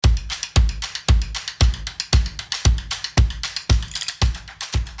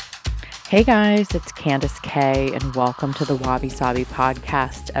Hey guys, it's Candace K, and welcome to the Wabi Sabi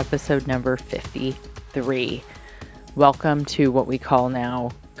Podcast, episode number 53. Welcome to what we call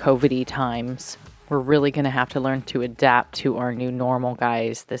now COVID-y times. We're really going to have to learn to adapt to our new normal,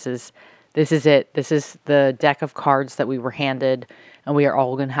 guys. This is it. This is the deck of cards that we were handed, and we are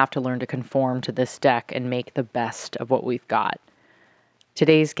all going to have to learn to conform to this deck and make the best of what we've got.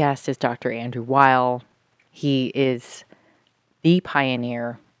 Today's guest is Dr. Andrew Weil. He is the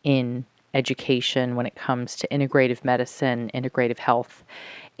pioneer in education when it comes to integrative medicine, integrative health,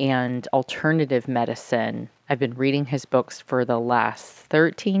 and alternative medicine. I've been reading his books for the last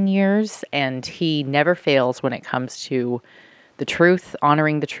 13 years, and he never fails when it comes to the truth,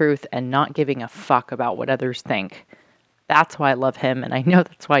 honoring the truth, and not giving a fuck about what others think. That's why I love him, and I know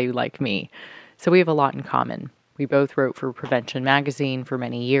that's why you like me. So we have a lot in common. We both wrote for Prevention Magazine for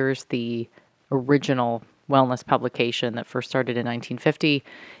many years, the original wellness publication that first started in 1950.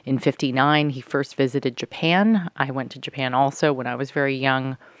 In 1959, he first visited Japan. I went to Japan also when I was very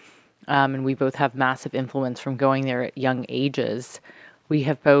young, and we both have massive influence from going there at young ages. We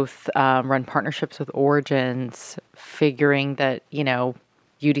have both run partnerships with Origins, figuring that,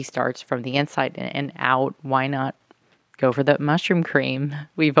 beauty starts from the inside and out. Why not go for the mushroom cream?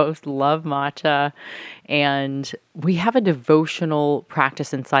 We both love matcha, and we have a devotional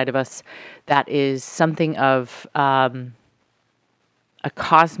practice inside of us that is something of a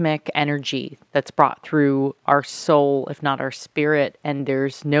cosmic energy that's brought through our soul, if not our spirit, and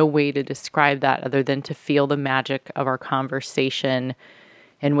there's no way to describe that other than to feel the magic of our conversation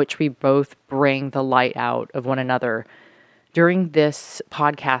in which we both bring the light out of one another. During this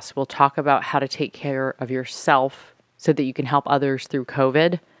podcast, we'll talk about how to take care of yourself so that you can help others through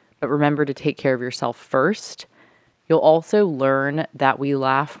COVID, but remember to take care of yourself first. You'll also learn that we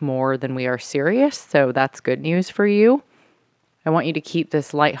laugh more than we are serious, so that's good news for you. I want you to keep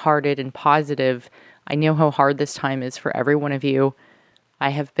this lighthearted and positive. I know how hard this time is for every one of you. I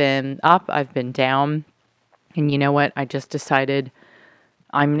have been up, I've been down, and you know what? I just decided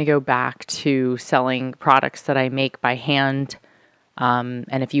I'm going to go back to selling products that I make by hand.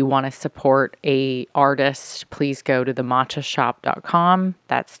 And if you want to support a artist, please go to thematchashop.com.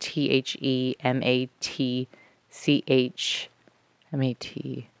 That's TheMatchashop,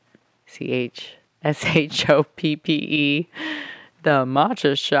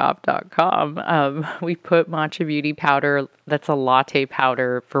 thematchashop.com. We put matcha beauty powder, that's a latte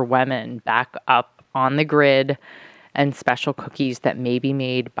powder for women, back up on the grid, and special cookies that may be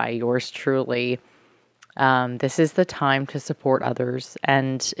made by yours truly. This is the time to support others,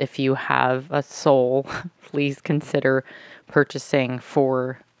 and if you have a soul, please consider purchasing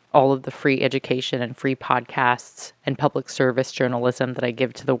for all of the free education and free podcasts and public service journalism that I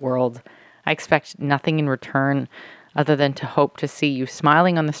give to the world. I expect nothing in return other than to hope to see you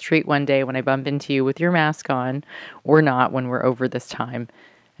smiling on the street one day when I bump into you with your mask on, or not when we're over this time,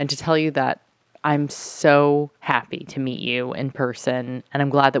 and to tell you that I'm so happy to meet you in person, and I'm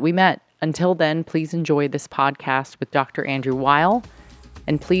glad that we met. Until then, please enjoy this podcast with Dr. Andrew Weil,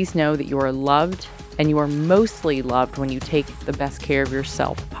 and please know that you are loved, and you are mostly loved when you take the best care of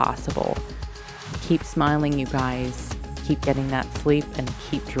yourself possible. Keep smiling, you guys. Keep getting that sleep, and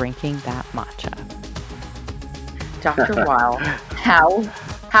keep drinking that matcha. Dr. Weil, how is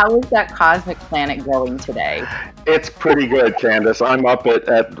that cosmic planet going today? It's pretty good, Candace. I'm up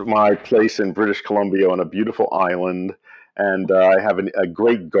at my place in British Columbia on a beautiful island, and I have a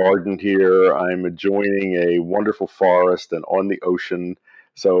great garden here. I'm adjoining a wonderful forest and on the ocean,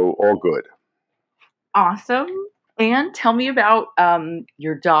 so all good. Awesome. And tell me about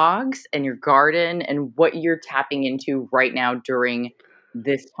your dogs and your garden and what you're tapping into right now during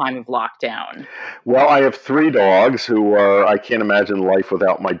this time of lockdown. Well, I have 3 dogs who I can't imagine life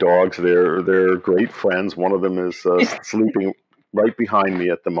without my dogs. They're great friends. One of them is sleeping right behind me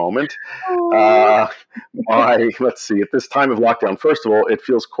at the moment. Let's see, at this time of lockdown, first of all, it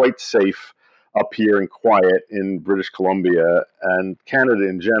feels quite safe up here and quiet in British Columbia, and Canada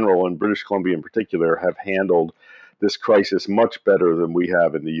in general, and British Columbia in particular, have handled this crisis much better than we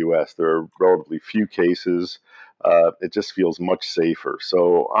have in the U.S. There are relatively few cases. It just feels much safer.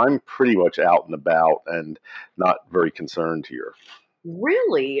 So I'm pretty much out and about and not very concerned here.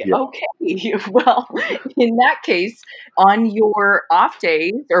 Really? Yeah. Okay. Well, in that case, on your off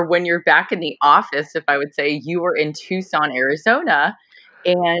days or when you're back in the office, if I would say, you are in Tucson, Arizona,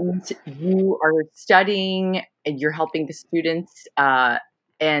 and you are studying and you're helping the students,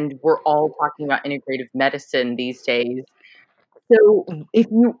 and we're all talking about integrative medicine these days. So if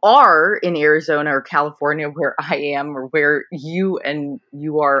you are in Arizona or California, where I am, or where you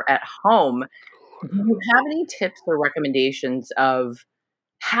are at home, do you have any tips or recommendations of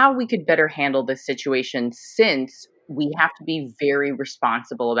how we could better handle this situation, since we have to be very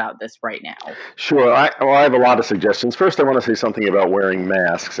responsible about this right now. Sure. I have a lot of suggestions. First, I want to say something about wearing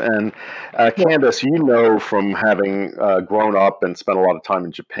masks. And Candace, you know from having grown up and spent a lot of time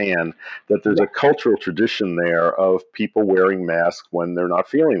in Japan that there's a cultural tradition there of people wearing masks when they're not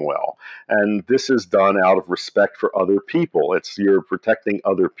feeling well. And this is done out of respect for other people. You're protecting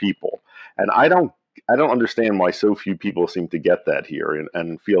other people. And I don't understand why so few people seem to get that here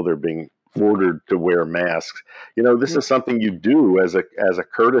and feel they're being ordered to wear masks. This is something you do as a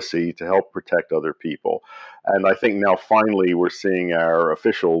courtesy to help protect other people. And I think now finally we're seeing our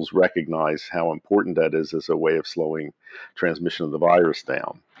officials recognize how important that is as a way of slowing transmission of the virus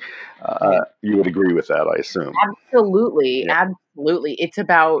down. You would agree with that, I assume. Absolutely. Yeah, Absolutely. It's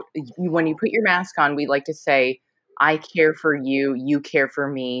about when you put your mask on, we like to say, I care for you, you care for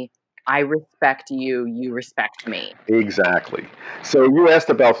me. I respect you, you respect me. exactly. So you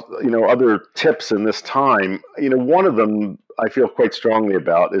asked about other tips in this time. One of them I feel quite strongly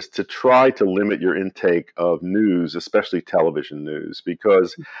about is to try to limit your intake of news, especially television news,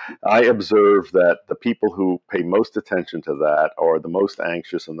 because I observe that the people who pay most attention to that are the most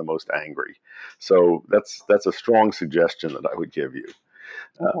anxious and the most angry. So that's a strong suggestion that I would give you.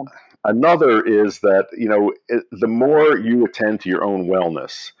 Okay. Another is that the more you attend to your own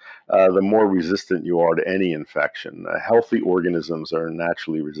wellness, the more resistant you are to any infection. Healthy organisms are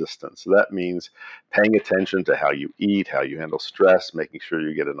naturally resistant, so that means paying attention to how you eat, how you handle stress, making sure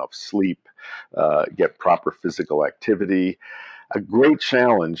you get enough sleep, get proper physical activity. A great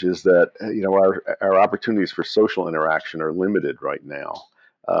challenge is that our opportunities for social interaction are limited right now,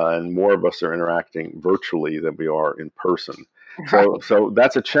 and more of us are interacting virtually than we are in person. Right. So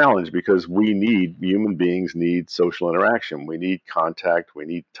that's a challenge because human beings need social interaction. We need contact, we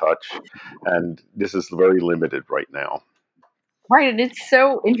need touch, and this is very limited right now. Right. And it's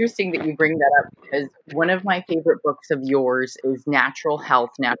so interesting that you bring that up, because one of my favorite books of yours is Natural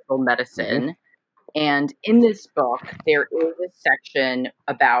Health, Natural Hmm. Medicine. And in this book, there is a section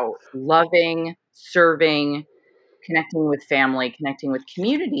about loving, serving, connecting with family, connecting with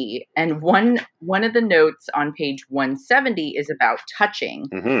community. And one of the notes on page 170 is about touching.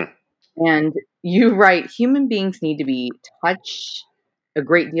 Hmm. And you write, human beings need to be touched. A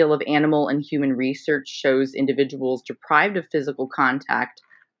great deal of animal and human research shows individuals deprived of physical contact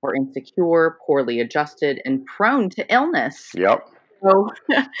are insecure, poorly adjusted, and prone to illness. Yep. So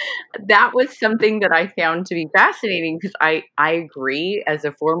that was something that I found to be fascinating, because I agree, as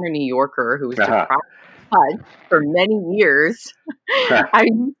a former New Yorker who was Uh-huh. deprived of touch for many years. I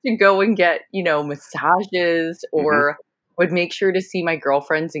used to go and get, massages, Hmm. or would make sure to see my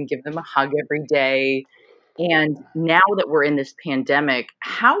girlfriends and give them a hug every day. And now that we're in this pandemic,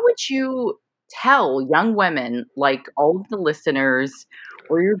 how would you tell young women, like all of the listeners,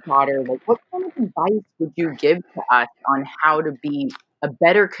 or your daughter, like what kind of advice would you give to us on how to be a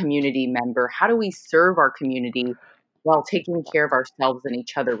better community member? How do we serve our community while taking care of ourselves and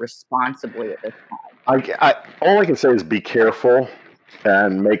each other responsibly at this time? All I can say is be careful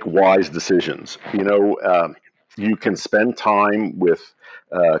and make wise decisions. You can spend time with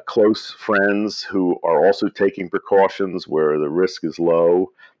close friends who are also taking precautions where the risk is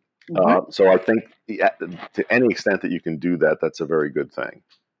low. Mhm. So I think to any extent that you can do that, that's a very good thing.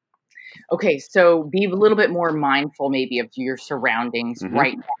 Okay, so be a little bit more mindful maybe of your surroundings Hmm.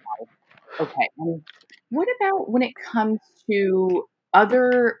 right now. Okay. And what about when it comes to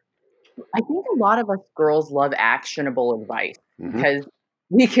other, I think a lot of us girls love actionable advice, Hmm. because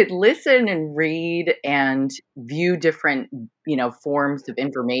we could listen and read and view different, forms of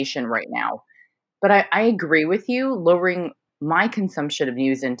information right now. But I agree with you. Lowering my consumption of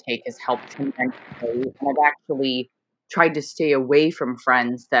news intake has helped tremendously. And I've actually tried to stay away from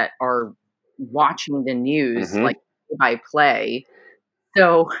friends that are watching the news Hmm. like play by play.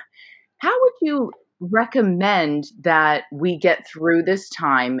 So, how would you recommend that we get through this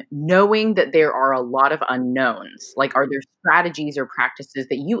time knowing that there are a lot of unknowns? Like, are there strategies or practices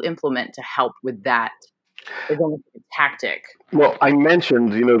that you implement to help with that? Is almost like a tactic. Well, I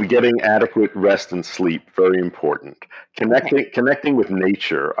mentioned, getting adequate rest and sleep, very important. Okay. Connecting with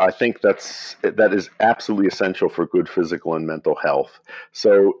nature, I think that is absolutely essential for good physical and mental health.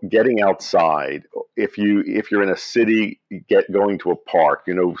 So, getting outside. If you're in a city, going to a park.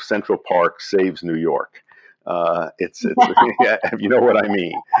 Central Park saves New York. It's yeah, you know what I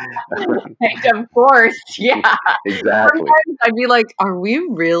mean. Right, of course. Yeah. Exactly. Sometimes I'd be like, are we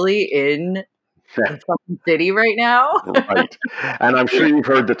really in in some city right now. Right. And I'm sure you've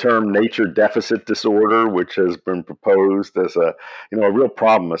heard the term nature deficit disorder, which has been proposed as a real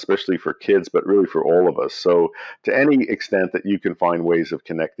problem, especially for kids, but really for all of us. So to any extent that you can find ways of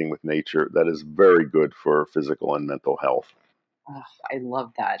connecting with nature, that is very good for physical and mental health. Oh, I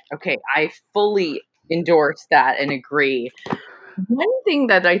love that. Okay, I fully endorse that and agree. One thing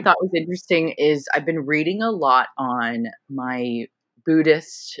that I thought was interesting is I've been reading a lot on my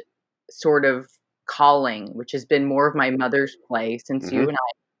Buddhist sort of calling, which has been more of my mother's play since you Hmm. and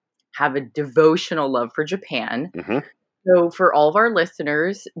I have a devotional love for Japan. Hmm. So, for all of our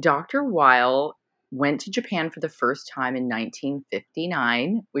listeners, Dr. Weil went to Japan for the first time in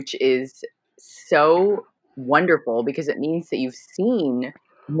 1959, which is so wonderful because it means that you've seen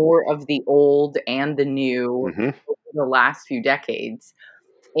more of the old and the new Hmm. over the last few decades.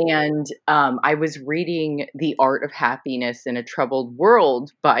 And I was reading The Art of Happiness in a Troubled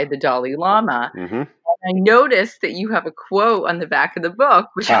World by the Dalai Lama. Hmm. I noticed that you have a quote on the back of the book,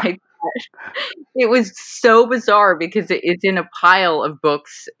 which Ha. I it was so bizarre because it's in a pile of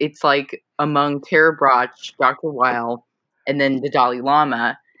books. It's like among Tara Brach, Dr. Weil, and then the Dalai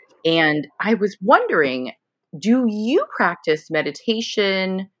Lama. And I was wondering, do you practice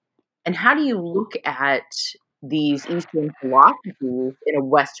meditation? And how do you look at these Eastern philosophies in a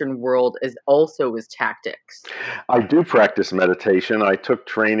Western world as also as tactics? I do practice meditation. I took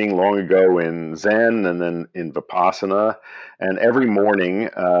training long ago in Zen and then in Vipassana. And every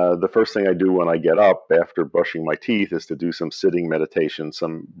morning, the first thing I do when I get up after brushing my teeth is to do some sitting meditation,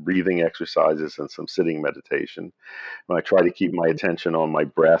 some breathing exercises, and some sitting meditation. And I try to keep my attention on my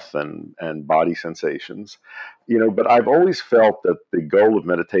breath and body sensations. But I've always felt that the goal of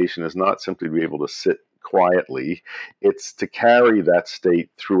meditation is not simply to be able to sit quietly, it's to carry that state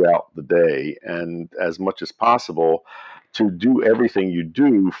throughout the day, and as much as possible to do everything you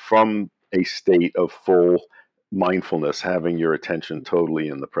do from a state of full mindfulness, having your attention totally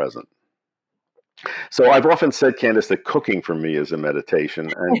in the present. So I've often said, Candace, that cooking for me is a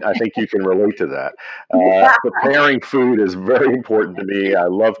meditation, and I think you can relate to that. Preparing food is very important to me. I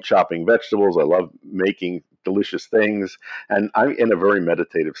love chopping vegetables. I love making delicious things, and I'm in a very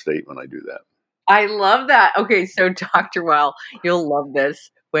meditative state when I do that. I love that. Okay, so Dr. Well, you'll love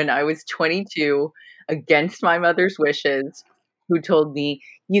this. When I was 22, against my mother's wishes, who told me,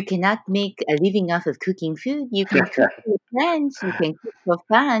 you cannot make a living off of cooking food. You can cook for friends, you can cook for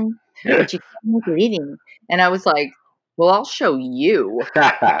fun, but you can't make a living. And I was like, well, I'll show you.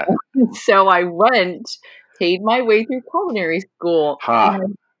 So I went, paid my way through culinary school, Ha.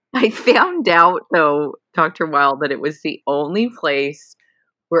 and I found out, though, Dr. Well, that it was the only place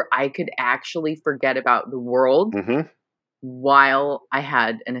where I could actually forget about the world Hmm. while I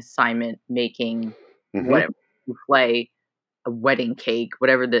had an assignment making Hmm. whatever souffle, a wedding cake,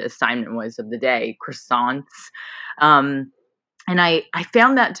 whatever the assignment was of the day, croissants. Um, and I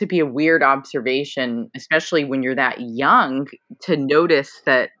found that to be a weird observation, especially when you're that young, to notice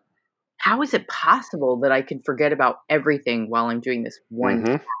that how is it possible that I can forget about everything while I'm doing this one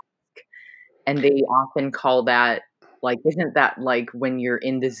Hmm. and they often call that, like, isn't that like when you're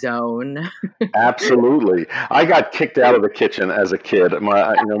in the zone? Absolutely. I got kicked out of the kitchen as a kid.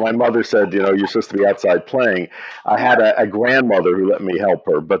 My mother said, you're supposed to be outside playing. I had a grandmother who let me help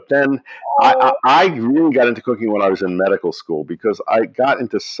her, but then I really got into cooking when I was in medical school because I got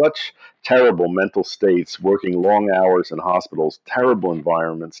into such terrible mental states, working long hours in hospitals, terrible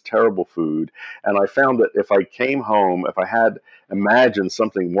environments, terrible food, and I found that if I came home, if I had imagined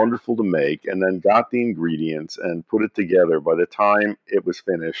something wonderful to make, and then got the ingredients and put it together, by the time it was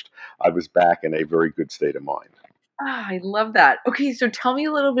finished, I was back in a very good state of mind. Ah, I love that. Okay, so tell me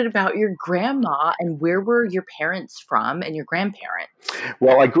a little bit about your grandma and where were your parents from and your grandparents?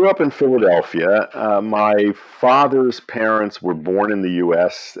 Well, I grew up in Philadelphia. My father's parents were born in the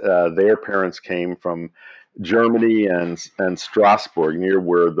U.S. Their parents came from Germany and Strasbourg, near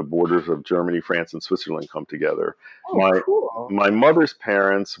where the borders of Germany, France, and Switzerland come together. Oh, My cool. my mother's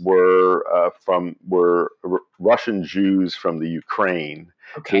parents were Russian Jews from the Ukraine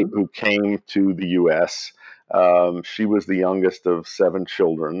Okay. who came to the U.S. She was the youngest of seven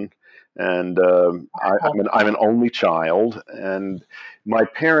children, and I'm an only child, and my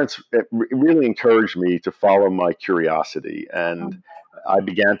parents really encouraged me to follow my curiosity, and I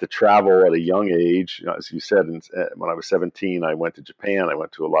began to travel at a young age. As you said, when I was 17, I went to Japan. I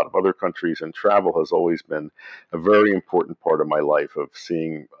went to a lot of other countries, and travel has always been a very important part of my life, of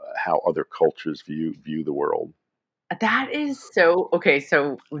seeing how other cultures view the world. That is so okay.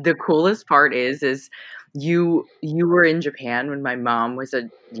 So the coolest part is you were in Japan when my mom was a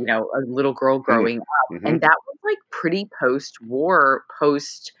little girl Mm. growing up, Hmm. and that was like pretty post war,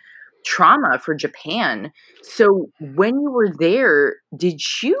 post trauma for Japan. So when you were there, did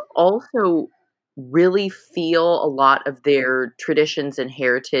you also really feel a lot of their traditions and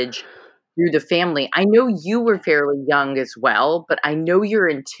heritage through the family? I know you were fairly young as well, but I know you're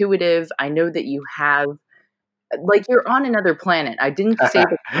intuitive. I know that you have, like, you're on another planet. I didn't say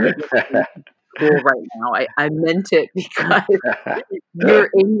that cool right now. I meant it because you're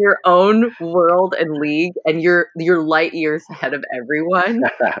in your own world and league, and you're light years ahead of everyone.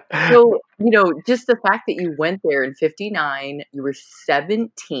 So, just the fact that you went there in 59, you were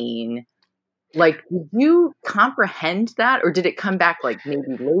 17, like, did you comprehend that, or did it come back, like,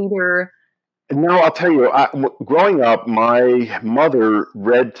 maybe later? No, I'll tell you, growing up, my mother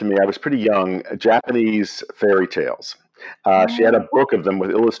read to me, I was pretty young, Japanese fairy tales. She had a Oh, book of them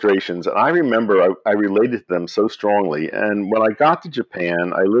with illustrations, and I remember I related to them so strongly. And when I got to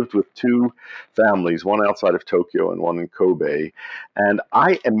Japan, I lived with two families, one outside of Tokyo and one in Kobe, and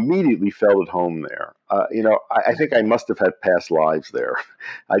I immediately felt at home there. I think I must have had past lives there.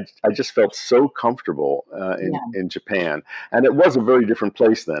 I just felt so comfortable yeah. in Japan, and it was a very different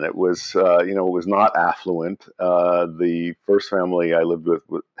place then. It was, it was not affluent. The first family I lived with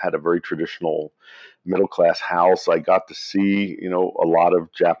had a very traditional middle class house. I got to see, a lot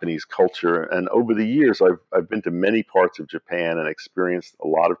of Japanese culture, and over the years, I've been to many parts of Japan and experienced a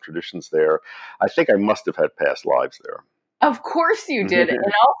lot of traditions there. I think I must have had past lives there. Of course you did, and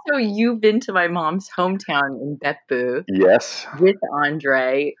also you've been to my mom's hometown in Beppu Yes. with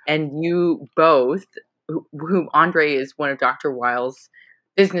Andre, and you both, whom Andre is one of Dr. Weil's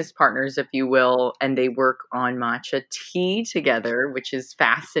business partners, if you will, and they work on matcha tea together, which is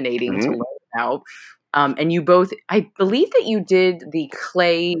fascinating to Hmm. learn about. And you both, I believe that you did the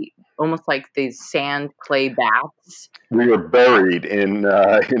clay, almost like the sand clay baths. We were buried in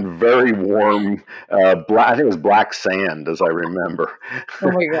very warm black. I think it was black sand, as I remember.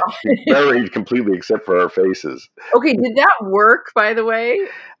 Oh my God. Buried completely except for our faces. Okay, did that work, by the way?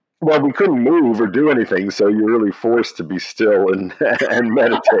 Well, we couldn't move or do anything, so you're really forced to be still and and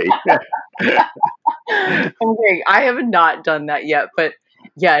meditate. Okay, I have not done that yet, but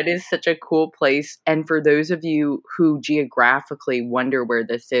yeah, it is such a cool place. And for those of you who geographically wonder where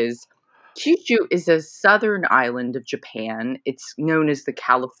this is, Kyushu is a southern island of Japan. It's known as the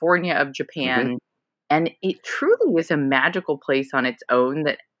California of Hmm. Japan, and it truly is a magical place on its own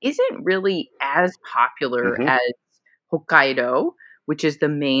that isn't really as popular Hmm. as Hokkaido, which is the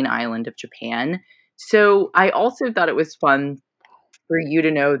main island of Japan. So I also thought it was fun for you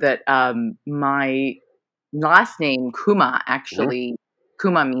to know that my last name, Kuma, Hmm. actually,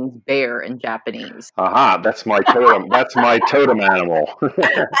 Kuma means bear in Japanese. Aha, that's my totem. That's my totem animal.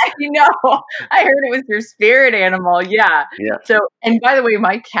 I know. I heard it was your spirit animal. Yeah. Yeah. So, and by the way,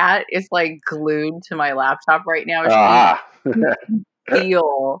 my cat is like glued to my laptop right now. She Aha. can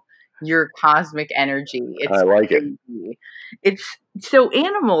feel your cosmic energy. I It's like it. crazy. It's so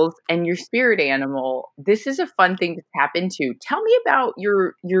animals and your spirit animal. This is a fun thing to tap into. Tell me about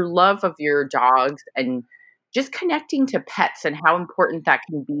your love of your dogs and just connecting to pets and how important that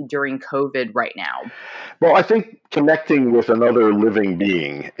can be during COVID right now. Well, I think connecting with another living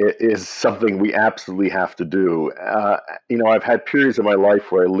being is something we absolutely have to do. I've had periods of my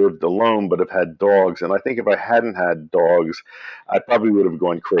life where I lived alone, but have had dogs. And I think if I hadn't had dogs, I probably would have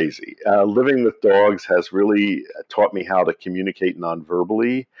gone crazy. Living with dogs has really taught me how to communicate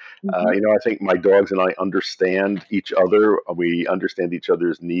non-verbally. Mhm. I think my dogs and I understand each other. We understand each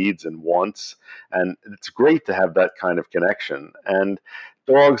other's needs and wants. And it's great to have that kind of connection. And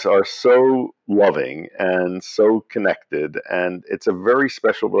dogs are so loving and so connected, and it's a very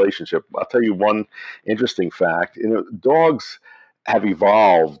special relationship. I'll tell you one interesting fact. Dogs have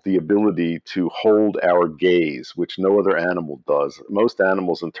evolved the ability to hold our gaze, which no other animal does. Most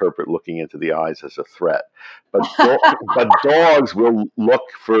animals interpret looking into the eyes as a threat, but dogs will look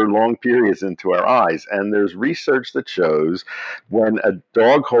for long periods into our eyes. And there's research that shows when a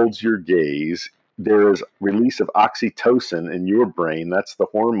dog holds your gaze, there is release of oxytocin in your brain. That's the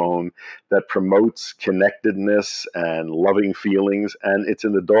hormone that promotes connectedness and loving feelings, and it's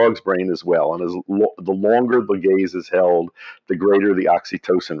in the dog's brain as well. And the longer the gaze is held, the greater the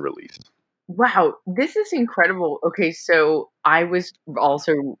oxytocin release. Wow, this is incredible. Okay, so I was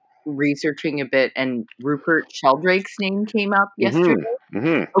also researching a bit, and Rupert Sheldrake's name came up yesterday. Hmm.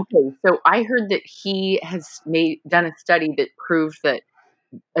 Hmm. Okay, so I heard that he has made done a study that proved that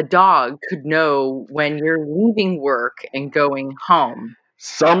a dog could know when you're leaving work and going home.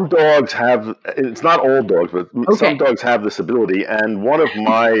 Some dogs have, it's not all dogs, but Okay. some dogs have this ability. And one of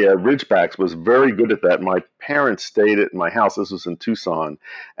my Ridgebacks was very good at that. My parents stayed at my house. This was in Tucson.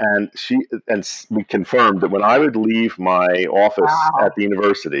 And we confirmed that when I would leave my office at Wow. the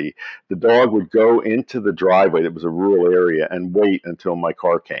university, the dog would go into the driveway. It was a rural area and wait until my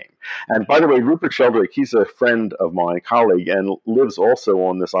car came. And by the way, Rupert Sheldrake, he's a friend of mine, colleague, and lives also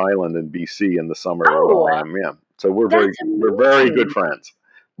on this island in BC in the summer Oh, where I am. Yeah. So that's we're very good amazing. friends.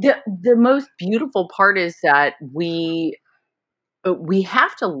 The most beautiful part is that we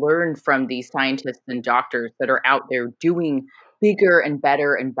have to learn from these scientists and doctors that are out there doing bigger and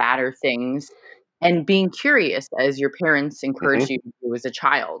better and badder things and being curious as your parents encouraged Hmm. you to do as a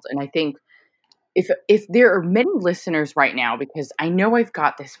child. And I think if there are many listeners right now, because I know I've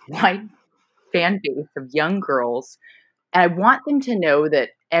got this wide fan base of young girls, and I want them to know that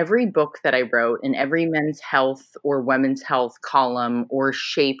every book that I wrote and every men's health or women's health column or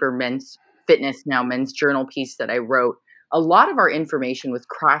shape or men's fitness, now men's journal piece that I wrote, a lot of our information was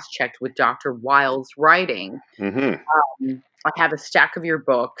cross checked with Dr. Weil's writing. Hmm. I have a stack of your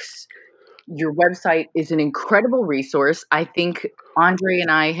books. Your website is an incredible resource. I think Andre and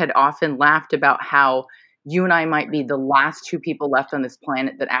I had often laughed about how you and I might be the last two people left on this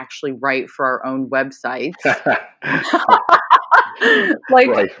planet that actually write for our own websites. Like,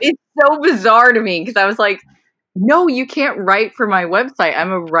 Right. it's so bizarre to me because I was like, no, you can't write for my website.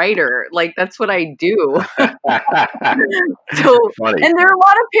 I'm a writer. Like, that's what I do. So, Funny. and there are a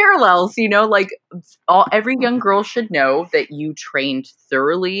lot of parallels, like every young girl should know that you trained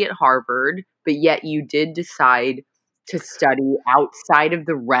thoroughly at Harvard, but yet you did decide to study outside of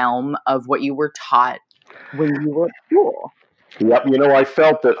the realm of what you were taught when you were at school. Yep. I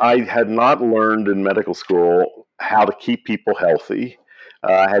felt that I had not learned in medical school how to keep people healthy.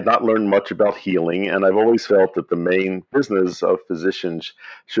 I had not learned much about healing, and I've always felt that the main business of physicians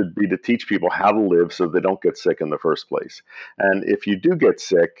should be to teach people how to live so they don't get sick in the first place. And if you do get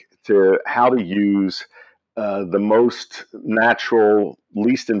sick, to how to use the most natural,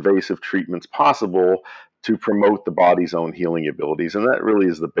 least invasive treatments possible to promote the body's own healing abilities. And that really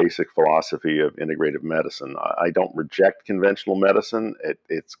is the basic philosophy of integrative medicine. I don't reject conventional medicine.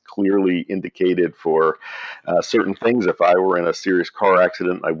 It's clearly indicated for certain things. If I were in a serious car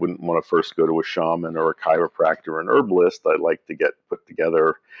accident, I wouldn't want to first go to a shaman or a chiropractor or an herbalist. I'd like to get put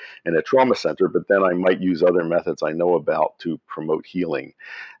together in a trauma center, but then I might use other methods I know about to promote healing.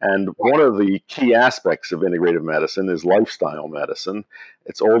 And one of the key aspects of integrative medicine is lifestyle medicine.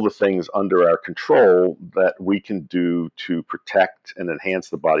 It's all the things under our control that we can do to protect and enhance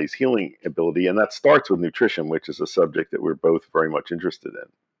the body's healing ability. And that starts with nutrition, which is a subject that we're both very much interested in.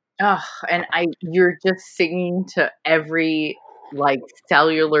 Oh, and you're just singing to every like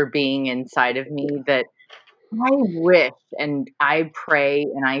cellular being inside of me that I wish and I pray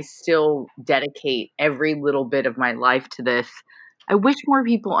and I still dedicate every little bit of my life to this. I wish more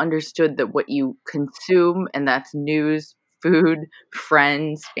people understood that what you consume, and that's news, food,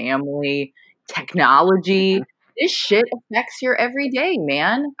 friends, family, technology, this shit affects your everyday,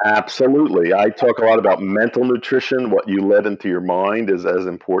 man. Absolutely. I talk a lot about mental nutrition. What you let into your mind is as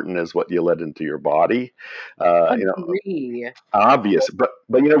important as what you let into your body. Agree. Obvious, but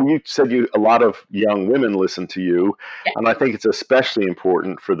you said a lot of young women listen to you, Yeah, and I think it's especially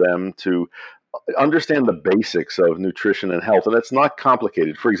important for them to understand the basics of nutrition and health, and it's not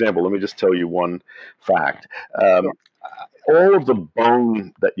complicated. For example, let me just tell you one fact. yeah. Um, all of the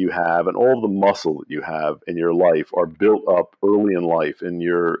bone that you have and all of the muscle that you have in your life are built up early in life in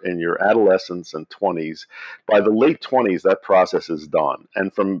your adolescence and 20s. By the late 20s, that process is done,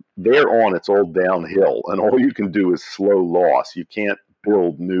 and from there on it's all downhill, and all you can do is slow loss. You can't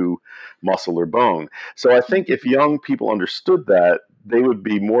build new muscle or bone. So I think if young people understood that, they would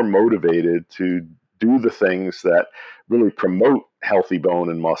be more motivated to do the things that really promote healthy bone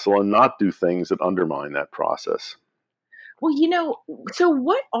and muscle and not do things that undermine that process. Well, so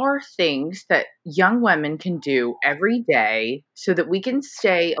what are things that young women can do every day so that we can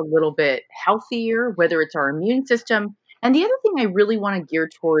stay a little bit healthier, whether it's our immune system? And the other thing I really want to gear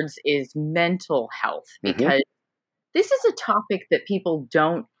towards is mental health, Hmm. because this is a topic that people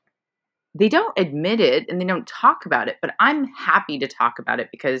they don't admit it and they don't talk about it, but I'm happy to talk about it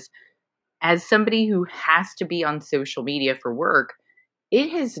because as somebody who has to be on social media for work, it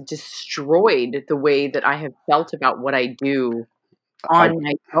has destroyed the way that I have felt about what I do I, on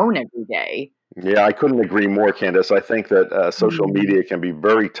my phone every day. yeah, I couldn't agree more, Candace. I think that social Mm. media can be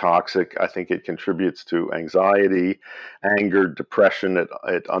very toxic. I think it contributes to anxiety, anger, depression.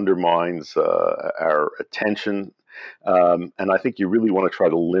 It undermines our attention. And I think you really want to try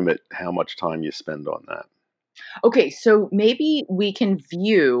to limit how much time you spend on that. Okay, so maybe we can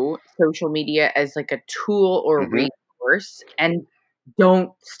view social media as like a tool or Hmm. resource and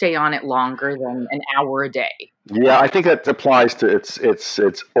don't stay on it longer than an hour a day. Yeah, I think that applies to it's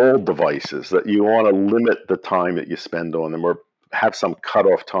all devices that you want to limit the time that you spend on them, or have some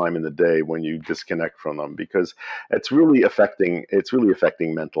cutoff time in the day when you disconnect from them, because it's really affecting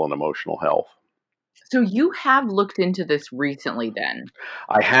mental and emotional health. So you have looked into this recently then.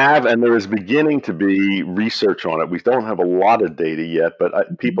 I have, and there is beginning to be research on it. We don't have a lot of data yet, but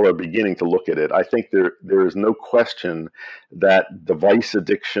Mhm. people are beginning to look at it. I think there is no question that device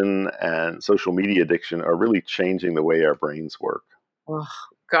addiction and social media addiction are really changing the way our brains work. Oh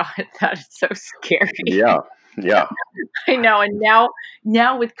God, that is so scary. Yeah, yeah, I know. And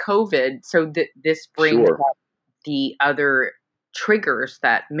now with COVID, so this brings sure. up the other triggers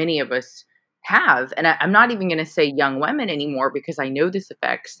that many of us have. And I'm not even going to say young women anymore because I know this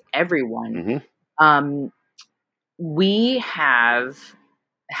affects everyone. Hmm. Um, we have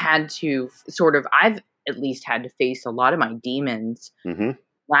had to sort of, I've at least had to face a lot of my demons Hmm.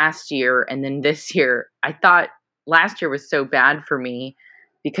 last year. And then this year, I thought last year was so bad for me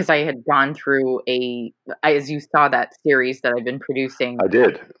because I had gone through as you saw that series that I've been producing, I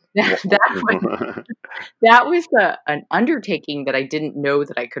did. that that was an undertaking that I didn't know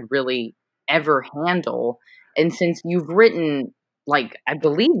that I could really ever handle. And since you've written, like, I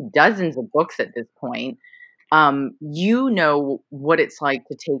believe dozens of books at this point, you know what it's like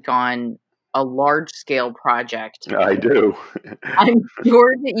to take on a large scale project. I do. I'm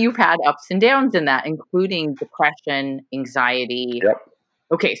sure that you've had ups and downs in that, including depression, anxiety. Yep.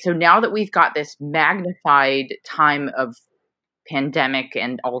 Okay, so now that we've got this magnified time of pandemic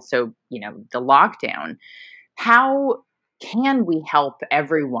and also, the lockdown, how can we help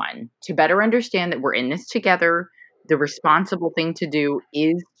everyone to better understand that we're in this together? The responsible thing to do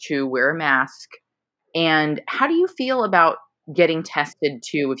is to wear a mask. And how do you feel about getting tested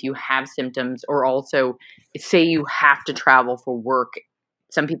too if you have symptoms, or also say you have to travel for work?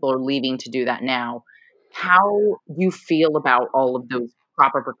 Some people are leaving to do that now. How do you feel about all of those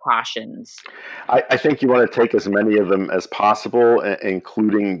proper precautions? I think you want to take as many of them as possible,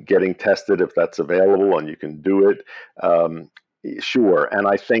 including getting tested if that's available and you can do it. Um, sure. And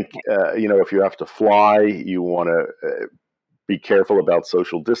I think, if you have to fly, you want to be careful about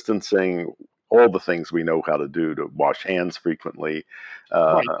social distancing, all the things we know how to do to wash hands frequently.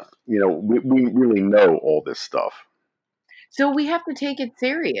 Uh, Right. we really know all this stuff. So we have to take it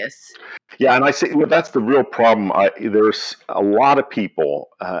serious. Yeah, and I say, that's the real problem. There's a lot of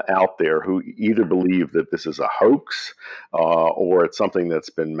people out there who either believe that this is a hoax, or it's something that's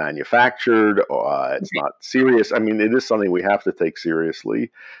been manufactured. It's Okay. not serious. I mean, it is something we have to take seriously.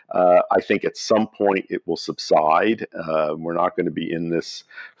 I think at some point it will subside. We're not going to be in this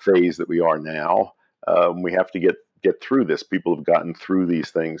phase that we are now. We have to get through this. People have gotten through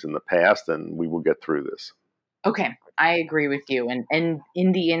these things in the past, and we will get through this. Okay, I agree with you. And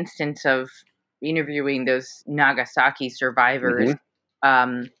in the instance of interviewing those Nagasaki survivors, Hmm.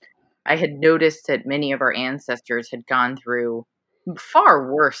 um, I had noticed that many of our ancestors had gone through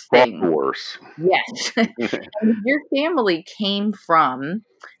far worse Far things. worse. Yes. And if your family came from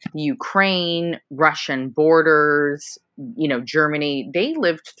the Ukraine, Russian borders, Germany, they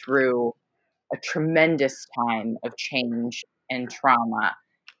lived through a tremendous time of change and trauma.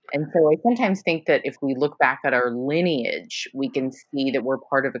 And so I sometimes think that if we look back at our lineage, we can see that we're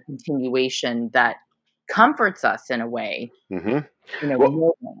part of a continuation that comforts us in a way, Hmm.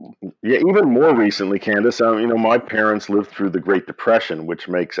 Well, knowing. yeah, even more recently, Candace, my parents lived through the Great Depression, which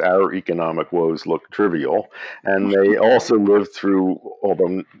makes our economic woes look trivial, and they also lived through,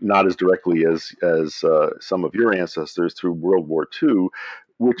 although not as directly as some of your ancestors, through World War II,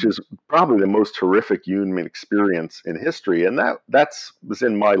 which is probably the most horrific human experience in history, and that's was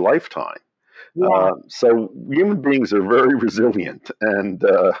in my lifetime. Yeah. So human beings are very resilient, and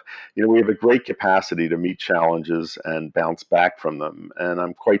we have a great capacity to meet challenges and bounce back from them. And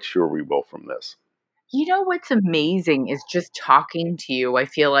I'm quite sure we will from this. You know what's amazing is just talking to you. I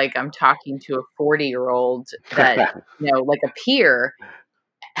feel like I'm talking to a 40-year-old that, like a peer.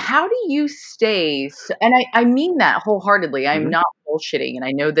 How do you stay? And I mean that wholeheartedly. I'm Hmm. not bullshitting. And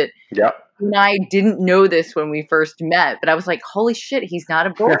I know that Yeah. you and I didn't know this when we first met, but I was like, holy shit, he's not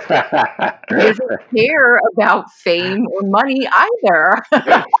a bullshit. He doesn't care about fame or money either.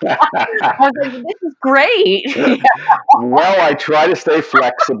 I was like, this is great. Well, I try to stay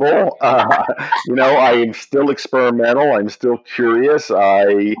flexible. I am still experimental. I'm still curious.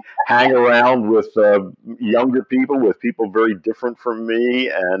 I hang around with younger people, with people very different from me,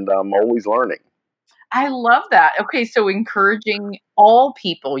 and I'm always learning. I love that. Okay, so encouraging all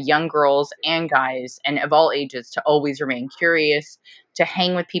people, young girls and guys, and of all ages, to always remain curious, to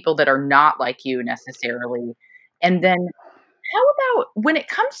hang with people that are not like you necessarily. And then how about when it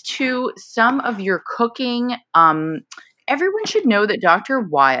comes to some of your cooking? Everyone should know that Dr.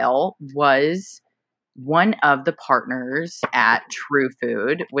 Weil was one of the partners at True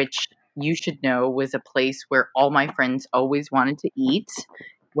Food, which you should know was a place where all my friends always wanted to eat,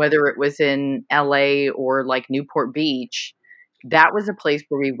 whether it was in LA or like Newport Beach. That was a place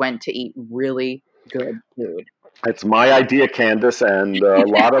where we went to eat really good food. It's my idea, Candace, and a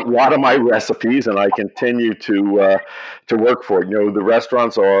lot of my recipes, and I continue to work for it. You know, the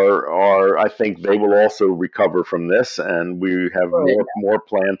restaurants are I think they will also recover from this, and we have Good. more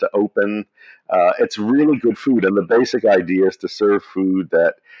planned to open. It's really good food, and the basic idea is to serve food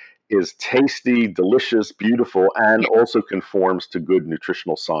that is tasty, delicious, beautiful, and also conforms to good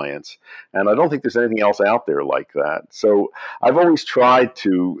nutritional science. And I don't think there's anything else out there like that. So I've always tried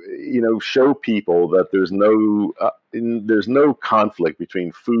to, show people that there's no conflict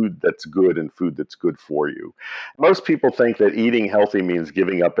between food that's good and food that's good for you. Most people think that eating healthy means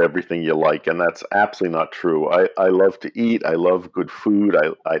giving up everything you like, and that's absolutely not true. I love to eat. I love good food.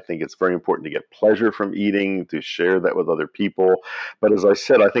 I think it's very important to get pleasure from eating, to share that with other people. But as I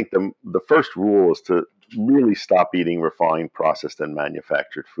said, I think the first rule is to really stop eating refined, processed, and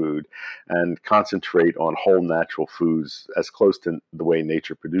manufactured food and concentrate on whole natural foods as close to the way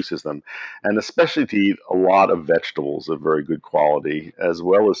nature produces them. And especially to eat a lot of vegetables of very good quality, as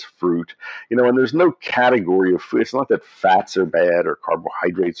well as fruit. And there's no category of food. It's not that fats are bad or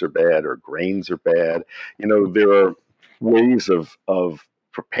carbohydrates are bad or grains are bad. There are ways of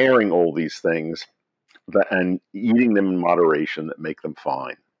preparing all these things and eating them in moderation that make them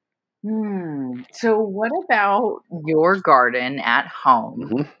fine. So what about your garden at home?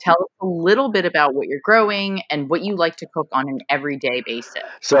 Mm-hmm. Tell us a little bit about what you're growing and what you like to cook on an everyday basis.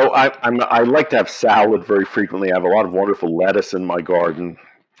 So I like to have salad very frequently. I have a lot of wonderful lettuce in my garden.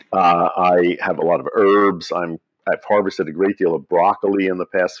 I have a lot of herbs. I've harvested a great deal of broccoli in the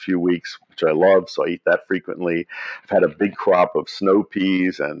past few weeks, which I love, so I eat that frequently. I've had a big crop of snow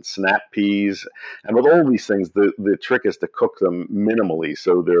peas and snap peas. And with all these things, the trick is to cook them minimally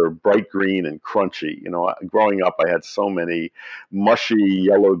so they're bright green and crunchy. Growing up, I had so many mushy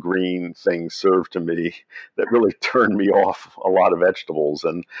yellow-green things served to me that really turned me off a lot of vegetables.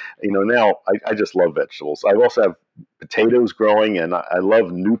 And, now I just love vegetables. I also have potatoes growing, and I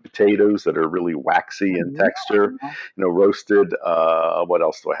love new potatoes that are really waxy in texture, roasted. What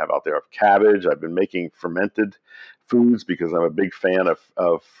else do I have out there? I have cabbage. I've been making fermented foods because I'm a big fan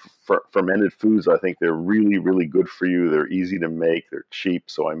of fermented foods. I think they're really, really good for you. They're easy to make. They're cheap,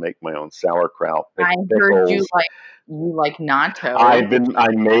 so I make my own sauerkraut. I heard you like natto. I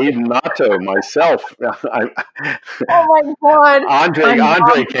made natto myself. Oh my God.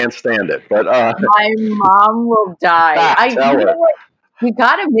 Andre can't stand it, but my mom will die. Tell her. You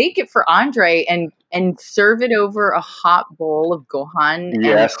got to make it for Andre and serve it over a hot bowl of gohan.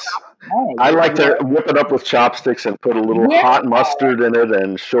 Yes. I like to whip it up with chopsticks and put a little hot mustard in it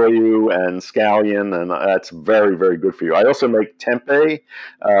and shoyu and scallion, and that's very, very good for you. I also make tempeh,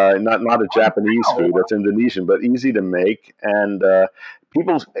 not a Japanese food, that's Indonesian, but easy to make. And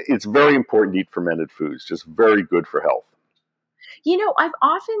it's very important to eat fermented foods, just very good for health. I've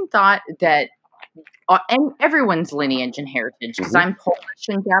often thought that and everyone's lineage and heritage, because I'm Polish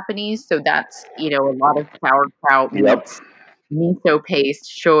and Japanese, so that's, a lot of sauerkraut, meats, miso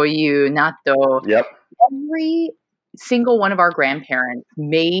paste, shoyu, natto. Yep. Every single one of our grandparents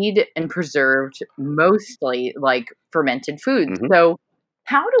made and preserved mostly like fermented foods. So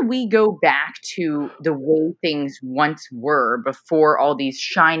how do we go back to the way things once were before all these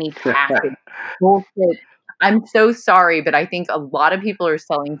shiny packaged bullshit? I'm so sorry, but I think a lot of people are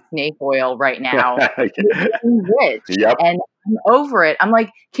selling snake oil right now. They're getting rich, and I'm over it. I'm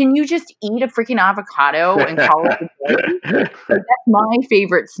like, can you just eat a freaking avocado and call it a day? That's my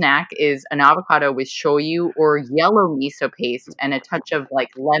favorite snack is an avocado with shoyu or yellow miso paste and a touch of like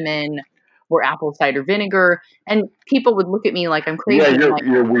lemon or apple cider vinegar. And people would look at me like I'm crazy. Yeah,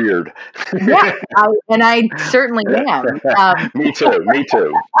 you're weird. Yeah, I certainly am. Me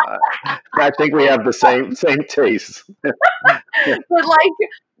too. I think we have the same taste. But like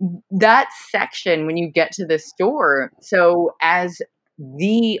that section when you get to the store, so as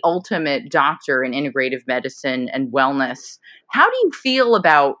the ultimate doctor in integrative medicine and wellness. How do you feel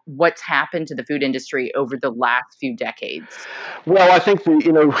about what's happened to the food industry over the last few decades? Well, I think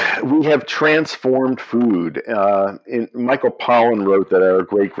we have transformed food. Michael Pollan wrote that our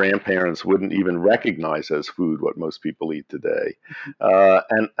great grandparents wouldn't even recognize as food what most people eat today,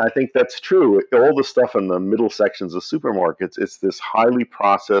 and I think that's true. All the stuff in the middle sections of supermarkets, it's this highly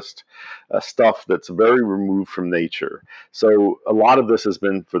processed stuff that's very removed from nature. So a lot of this has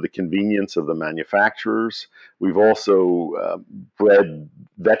been for the convenience of the manufacturers. We've also bred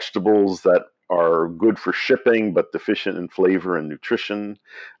vegetables that are good for shipping but deficient in flavor and nutrition.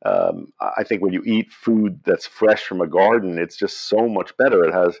 I think when you eat food that's fresh from a garden, it's just so much better.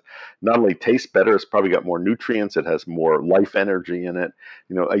 It has not only tastes better, it's probably got more nutrients, it has more life energy in it,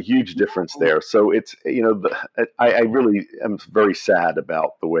 a huge difference there. So it's, I really am very sad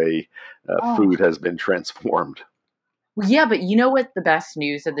about the way Oh, food has been transformed. yeah, but you know what the best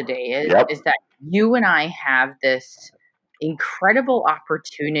news of the day is? Yep. Is that you and I have this incredible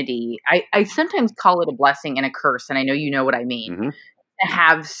opportunity. I sometimes call it a blessing and a curse, and I know you know what I mean. Hmm. To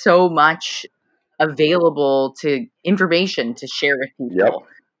have so much available to information to share with Yep. people.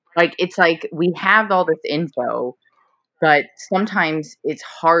 Like it's like we have all this info, but sometimes it's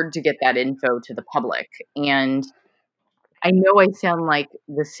hard to get that info to the public. And I know I sound like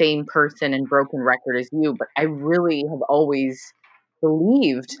the same person and broken record as you, but I really have always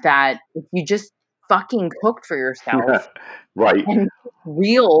believed that if you just fucking cooked for yourself Right. and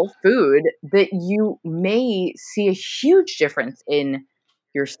real food, that you may see a huge difference in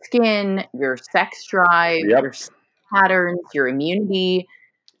your skin, your sex drive, your Yep. sleep patterns, your immunity.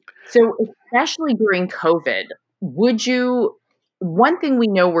 So, especially during COVID, would you? One thing we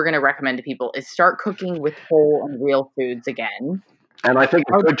know we're going to recommend to people is start cooking with whole and real foods again. And I think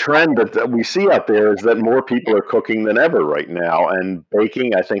a Are good trend that we see out there is that more people are cooking than ever right now. And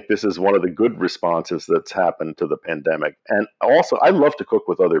baking, I think this is one of the good responses that's happened to the pandemic. And also, I love to cook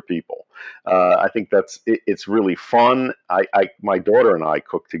with other people. I think it's really fun. My daughter and I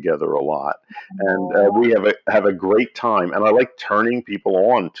cook together a lot, and we have a great time. And I like turning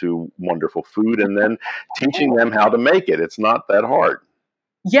people on to wonderful food and then teaching them how to make it. It's not that hard.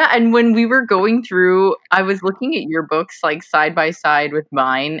 Yeah, and when we were going through, I was looking at your books like side by side with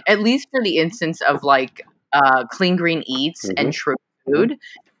mine, at least for the instance of like Clean Green Eats and Hmm. True Hmm. Food.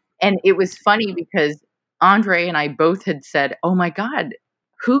 And it was funny because Andre and I both had said, "Oh my God,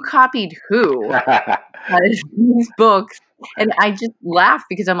 who copied who as these books?" And I just laughed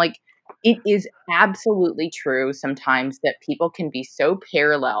because I'm like, it is absolutely true sometimes that people can be so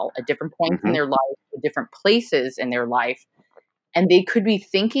parallel at different points in Hmm. their life, at different places in their life, and they could be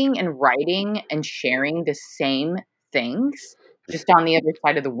thinking and writing and sharing the same things just on the other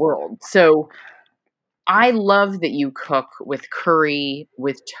side of the world. So I love that you cook with curry,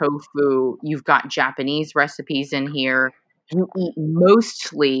 with tofu. You've got Japanese recipes in here. You eat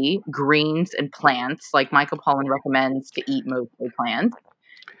mostly greens and plants, like Michael Pollan recommends to eat mostly plants.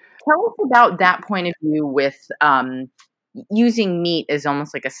 Tell us about that point of view with using meat as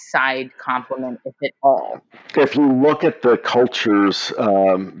almost like a side complement, if at all. If you look at the cultures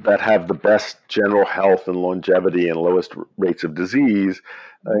that have the best general health and longevity and lowest rates of disease,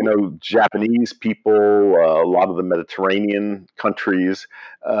 Japanese people, a lot of the Mediterranean countries,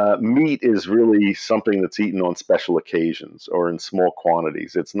 meat is really something that's eaten on special occasions or in small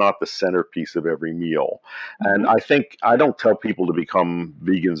quantities. It's not the centerpiece of every meal. And Mhm. I don't tell people to become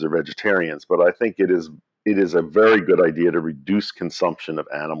vegans or vegetarians, but I think it is a very good idea to reduce consumption of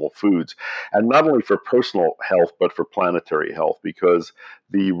animal foods, and not only for personal health but for planetary health, because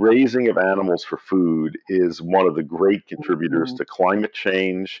the raising of animals for food is one of the great contributors Mhm. to climate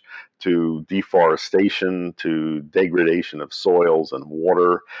change, to deforestation, to degradation of soils and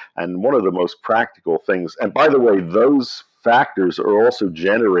water, and one of the most practical things. And by the way, those factors are also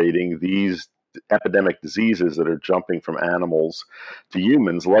generating these epidemic diseases that are jumping from animals to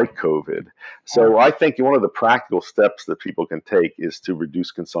humans, like COVID. So I think one of the practical steps that people can take is to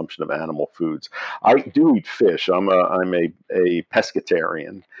reduce consumption of animal foods. I do eat fish. I'm a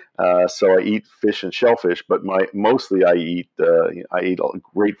pescatarian, so I eat fish and shellfish. But mostly I eat a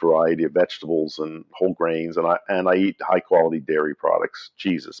great variety of vegetables and whole grains, and I eat high quality dairy products,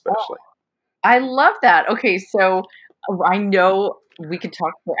 cheese especially. I love that. Okay, so I know we could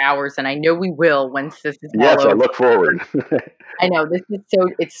talk for hours, and I know we will once this is all Yes, I over. look forward. I know this is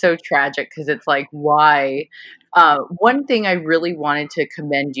it's so tragic because it's like why. One thing I really wanted to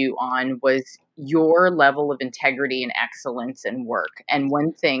commend you on was your level of integrity and excellence in work. And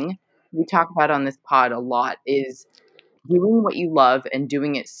one thing we talk about on this pod a lot is doing what you love and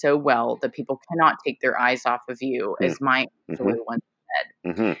doing it so well that people cannot take their eyes off of you, as my Mm-hmm. story once.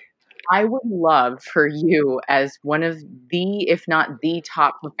 Mm-hmm. I would love for you, as one of the, if not the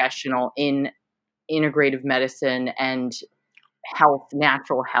top professional in integrative medicine and health,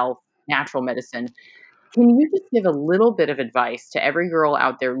 natural medicine, can you just give a little bit of advice to every girl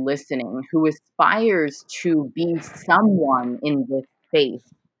out there listening who aspires to be someone in this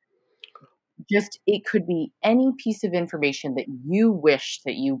space? Just, it could be any piece of information that you wish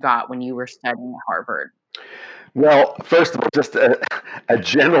that you got when you were studying at Harvard. Well, first of all, just a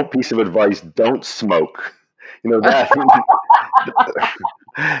general piece of advice: don't smoke. You know that.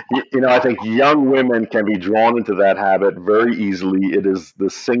 I think young women can be drawn into that habit very easily. It is the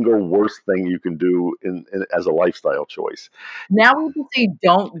single worst thing you can do as a lifestyle choice. Now we can say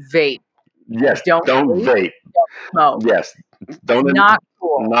don't vape. Yes, Don't don't vape, vape. don't smoke. Yes, It's don't. not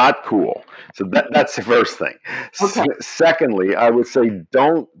cool. Not cool. So that's the first thing. Okay. Secondly, I would say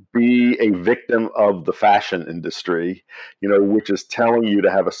don't be a victim of the fashion industry, which is telling you to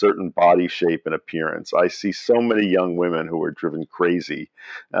have a certain body shape and appearance. I see so many young women who are driven crazy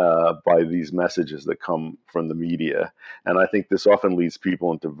by these messages that come from the media. And I think this often leads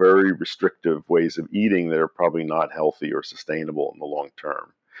people into very restrictive ways of eating that are probably not healthy or sustainable in the long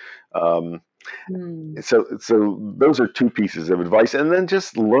term. Um, Mm. so those are two pieces of advice, and then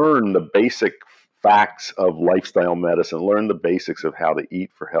just learn the basic facts of lifestyle medicine. Learn the basics of how to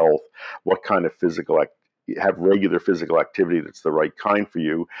eat for health, what kind of have regular physical activity that's the right kind for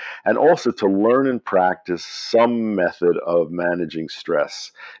you, and also to learn and practice some method of managing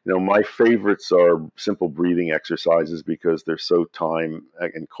stress. My favorites are simple breathing exercises because they're so time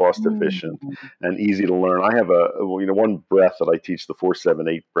and cost efficient Mm. and easy to learn. I have one breath that I teach, the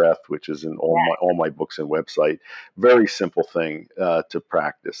 4-7-8 breath, which is in all my books and website. Very simple thing to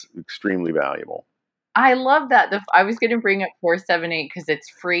practice, extremely valuable. I love that. I was going to bring up 478 because it's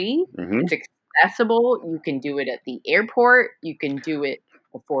free. Mm-hmm. It's accessible. You can do it at the airport. You can do it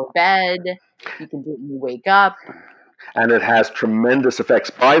before bed. You can do it when you wake up. And it has tremendous effects.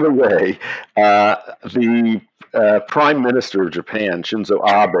 By the way, the Prime Minister of Japan, Shinzo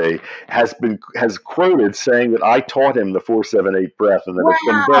Abe, has quoted saying that I taught him the 4-7-8 breath, and that it's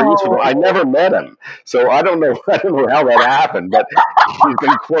been very useful. I never met him, so I don't know how that happened, but he's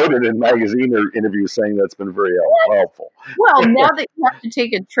been quoted in magazine or interviews saying that's been very helpful. Well, now that you have to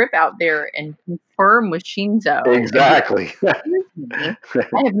take a trip out there and confirm with Shinzo. Exactly. I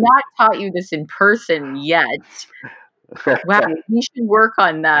have not taught you this in person yet. Wow, we should work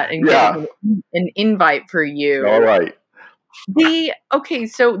on that and get an invite for you. All right. Okay,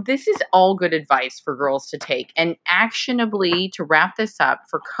 so this is all good advice for girls to take. And actionably, to wrap this up,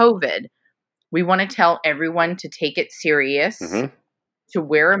 for COVID, we want to tell everyone to take it serious, to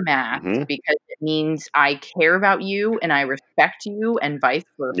wear a mask, because it means I care about you and I respect you, and vice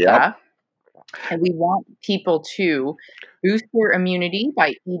versa. Yep. And we want people to boost their immunity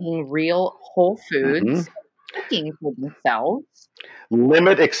by eating real whole foods, cooking for themselves.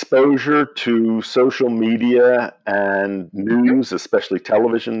 Limit exposure to social media and news, especially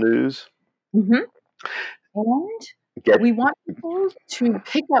television news. And we want people to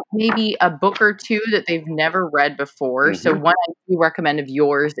pick up maybe a book or two that they've never read before. So one I do recommend of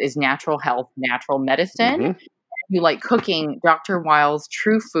yours is Natural Health, Natural Medicine. If you like cooking, Dr. Weil's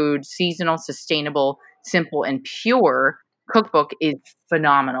True Food, Seasonal, Sustainable, Simple, and Pure cookbook is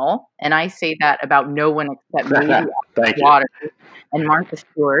phenomenal. And I say that about no one except maybe Water and Martha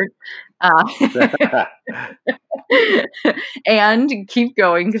Stewart. And keep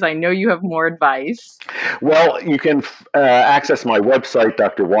going, because I know you have more advice. Well, you can access my website,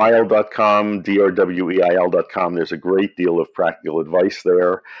 drweil.com, drweil.com. There's a great deal of practical advice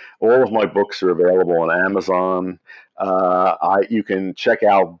there. All of my books are available on Amazon. You can check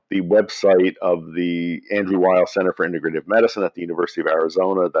out the website of the Andrew Weil Center for Integrative Medicine at the University of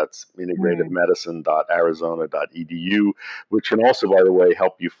Arizona. That's integrativemedicine.arizona.edu, which can also, by the way,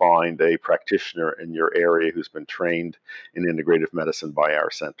 help you find a practitioner in your area who's been trained in integrative medicine by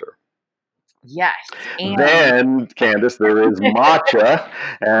our center. Yes. And then, Candace, there is matcha.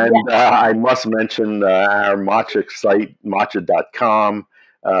 And I must mention our matcha site, matcha.com,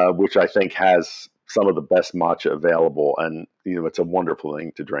 which I think has some of the best matcha available. And, it's a wonderful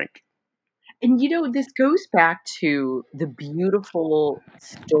thing to drink. And, this goes back to the beautiful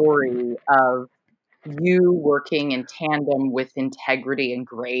story of you working in tandem with integrity and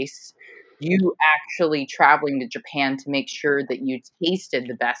grace, you actually traveling to Japan to make sure that you tasted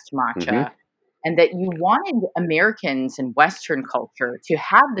the best matcha, and that you wanted Americans and Western culture to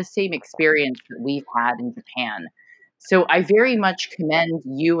have the same experience that we've had in Japan. So I very much commend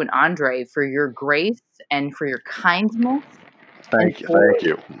you and Andre for your grace and for your kindness. Thank you.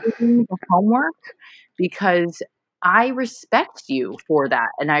 Doing the homework, because I respect you for that.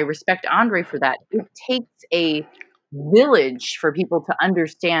 And I respect Andre for that. It takes a village for people to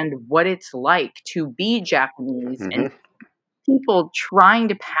understand what it's like to be Japanese and Hmm. people trying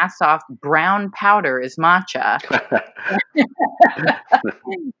to pass off brown powder as matcha.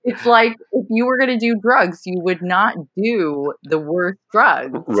 It's like if you were going to do drugs, you would not do the worst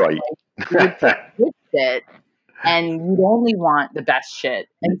drugs. Right. Like, you would pick good shit and you'd only want the best shit.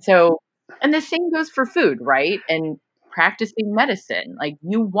 And so, and the same goes for food, right? And practicing medicine. Like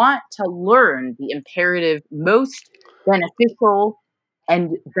you want to learn the imperative, most beneficial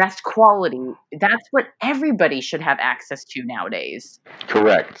and best quality. That's what everybody should have access to nowadays.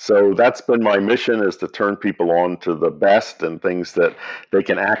 Correct. So that's been my mission, is to turn people on to the best and things that they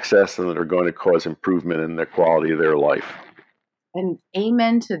can access and that are going to cause improvement in the quality of their life. And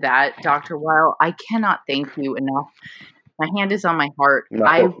amen to that, Dr. Weil. I cannot thank you enough. My hand is on my heart.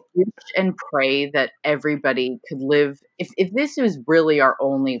 I No. wish and pray that everybody could live, if this was really our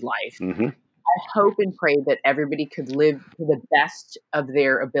only life, Hmm. I hope and pray that everybody could live to the best of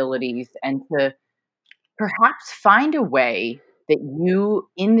their abilities and to perhaps find a way that you,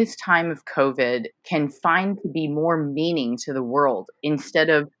 in this time of COVID, can find to be more meaning to the world instead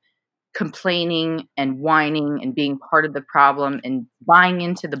of complaining and whining and being part of the problem and buying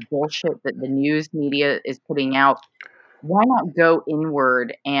into the bullshit that the news media is putting out. Why not go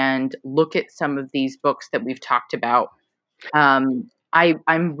inward and look at some of these books that we've talked about? I'm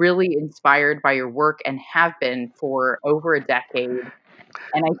really inspired by your work and have been for over a decade.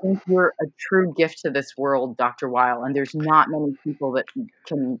 And I think you're a true gift to this world, Dr. Weil. And there's not many people that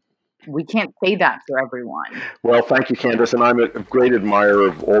we can't say that for everyone. Well, thank you, Candace, and I'm a great admirer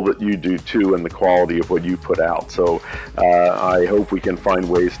of all that you do too, and the quality of what you put out. So I hope we can find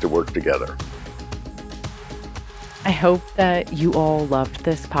ways to work together. I hope that you all loved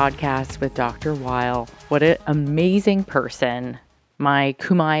this podcast with Dr. Weil. What an amazing person. My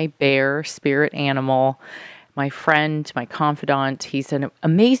Kumai bear spirit animal, my friend, my confidant. He's an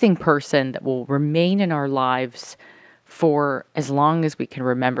amazing person that will remain in our lives for as long as we can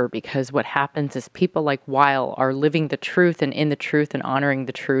remember, because what happens is people like Weil are living the truth and in the truth and honoring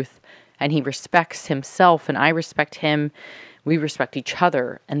the truth, and he respects himself and I respect him. We respect each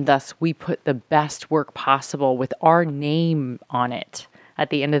other, and thus we put the best work possible with our name on it at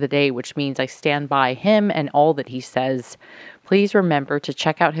the end of the day, which means I stand by him and all that he says. Please remember to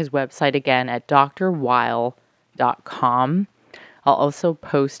check out his website again at drweil.com. I'll also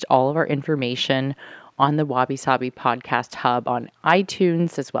post all of our information on the Wabi Sabi Podcast Hub on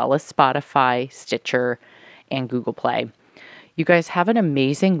iTunes, as well as Spotify, Stitcher, and Google Play. You guys have an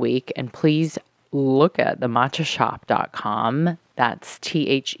amazing week, and please look at thematchashop.com. That's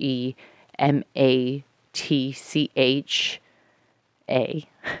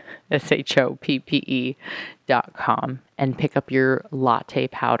TheMatchashopPE.com and pick up your latte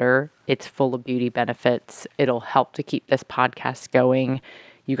powder. It's full of beauty benefits. It'll help to keep this podcast going.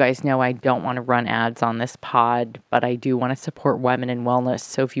 You guys know I don't want to run ads on this pod, but I do want to support women in wellness.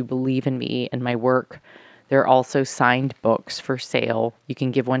 So if you believe in me and my work, there are also signed books for sale. You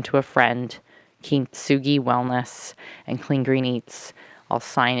can give one to a friend. Kintsugi Wellness and Clean Green Eats. I'll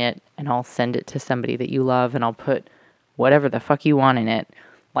sign it and I'll send it to somebody that you love, and I'll put whatever the fuck you want in it.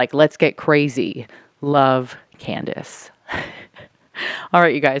 Like, let's get crazy. Love, Candace. All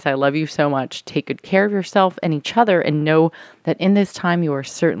right, you guys, I love you so much. Take good care of yourself and each other, and know that in this time you are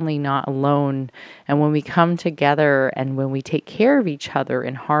certainly not alone. And when we come together and when we take care of each other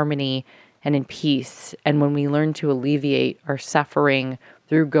in harmony and in peace, and when we learn to alleviate our suffering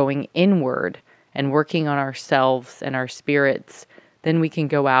through going inward and working on ourselves and our spirits, then we can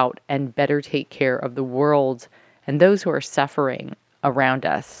go out and better take care of the world and those who are suffering around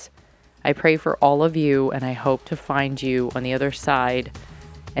us. I pray for all of you, and I hope to find you on the other side.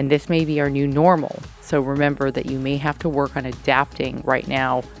 And this may be our new normal. So remember that you may have to work on adapting right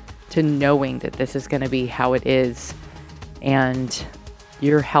now to knowing that this is going to be how it is. And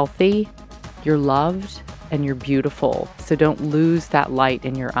you're healthy, you're loved, and you're beautiful. So don't lose that light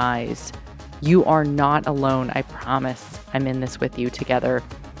in your eyes. You are not alone, I promise. I'm in this with you together.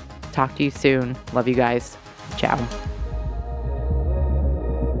 Talk to you soon. Love you guys. Ciao.